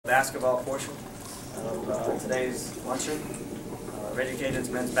basketball portion of today's luncheon. Educated's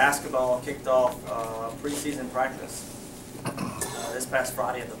men's basketball kicked off preseason practice this past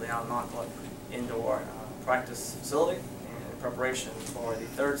Friday at the Leon Moncla Indoor Practice Facility in preparation for the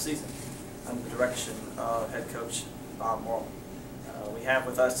third season under the direction of head coach Bob Morland. We have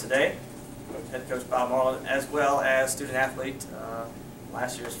with us today head coach Bob Morland, as well as student athlete,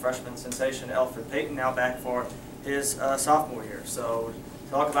 last year's freshman sensation Alfred Payton, now back for his sophomore year. So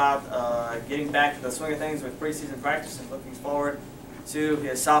talk about getting back to the swing of things with preseason practice and looking forward to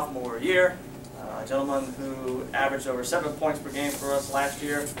his sophomore year. A gentleman who averaged over 7 points per game for us last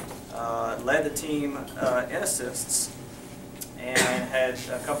year, led the team in assists, and had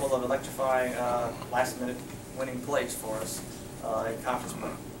a couple of electrifying last-minute winning plays for us in conference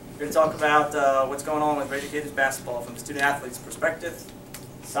play. We're going to talk about what's going on with Educated's basketball from the student athlete's perspective.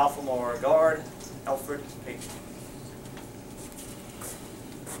 Sophomore guard Alfred Payton.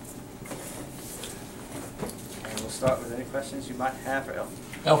 And we'll start with any questions you might have for Alfred.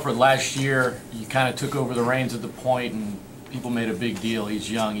 Alfred, last year you kind of took over the reins at the point, and people made a big deal.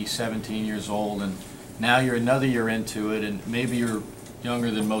 He's young, he's 17 years old, and now you're another year into it, and maybe you're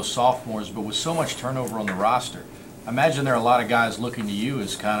younger than most sophomores, but with so much turnover on the roster, I imagine there are a lot of guys looking to you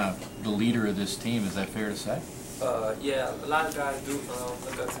as kind of the leader of this team. Is that fair to say? Yeah, a lot of guys do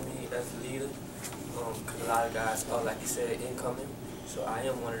look up to me as the leader, because a lot of guys are, like you said, incoming. So I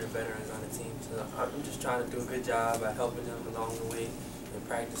am one of the veterans on the team. So I'm just trying to do a good job at helping them along the way in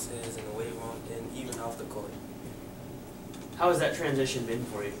practices, in the weight room, and even off the court. How has that transition been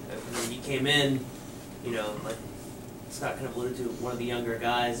for you? I mean, you came in, you know, like Scott kind of alluded to, one of the younger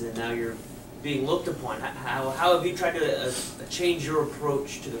guys, and now you're being looked upon. How have you tried to change your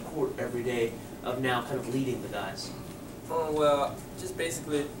approach to the court every day of now kind of leading the guys? Well, just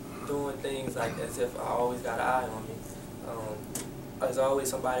basically doing things like as if I always got an eye on me. There's always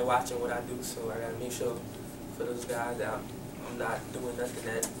somebody watching what I do, so I got to make sure for those guys that I'm not doing nothing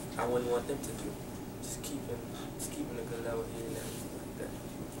that I wouldn't want them to do. Just keeping a good level here and everything like that.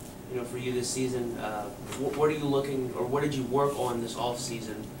 You know, for you this season, what are you looking, or what did you work on this off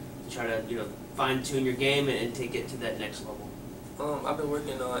season to try to, you know, fine tune your game and take it to that next level? I've been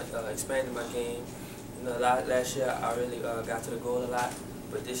working on expanding my game. You know, last year I really got to the goal a lot,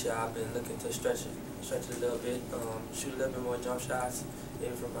 but this year I've been looking to stretch it a little bit, shoot a little bit more jump shots,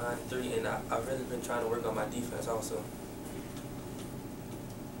 even from behind three, and I've really been trying to work on my defense also.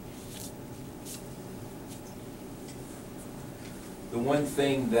 The one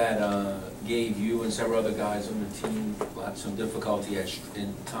thing that gave you and several other guys on the team some difficulty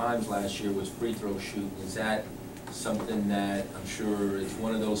in times last year was free throw shooting. Is that something that I'm sure it's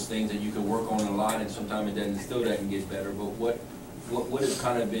one of those things that you can work on a lot, and sometimes it still doesn't get better? But what has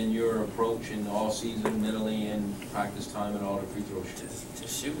kind of been your approach in the all season, mentally, and practice time and all the free throw shoots?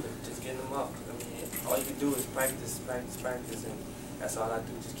 Just shooting, just getting them up. I mean, all you can do is practice, and that's all I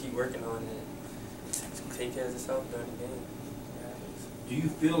do. Just keep working on it. Take care of yourself during the game. Do you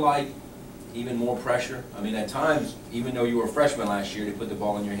feel like even more pressure? I mean, at times, even though you were a freshman last year, they put the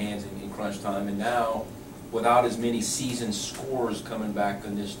ball in your hands in crunch time, and now, without as many seasoned scorers coming back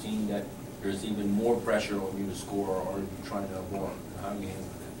on this team, that there's even more pressure on you to score, or are you trying to avoid? How do you handle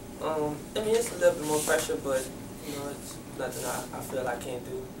that? I mean, it's a little bit more pressure, but you know, it's nothing I feel I can't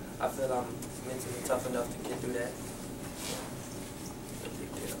do. I feel I'm mentally tough enough to get through that.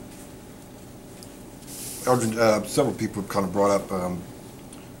 Elgin, several people have kind of brought up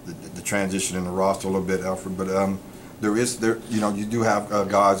the transition in the roster a little bit, Alfred, but you do have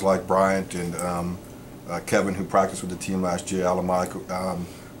guys like Bryant and Kevin, who practiced with the team last year, Alamai,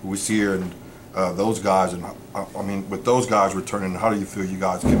 who was here, and those guys. And I mean, with those guys returning, how do you feel you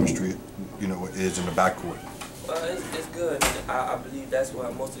guys' chemistry, you know, is in the backcourt? Well, it's good. I believe that's why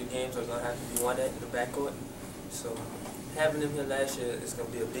most of the games are gonna have to be won at in the backcourt. So having them here last year is gonna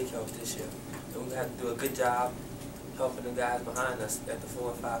be a big help this year. And we have to do a good job helping the guys behind us at the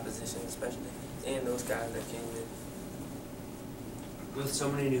 4 and 5 positions, especially, and those guys that came in. With so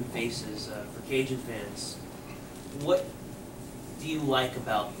many new faces, for Cajun fans, what do you like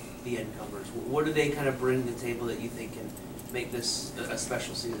about the incomers? What do they kind of bring to the table that you think can make this a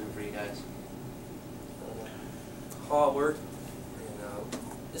special season for you guys? Hard work, and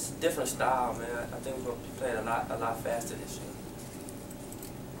it's a different style, man. I think we're going to be playing a lot faster this year.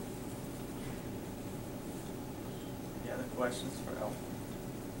 Any other questions for Alf?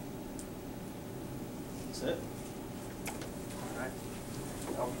 That's it.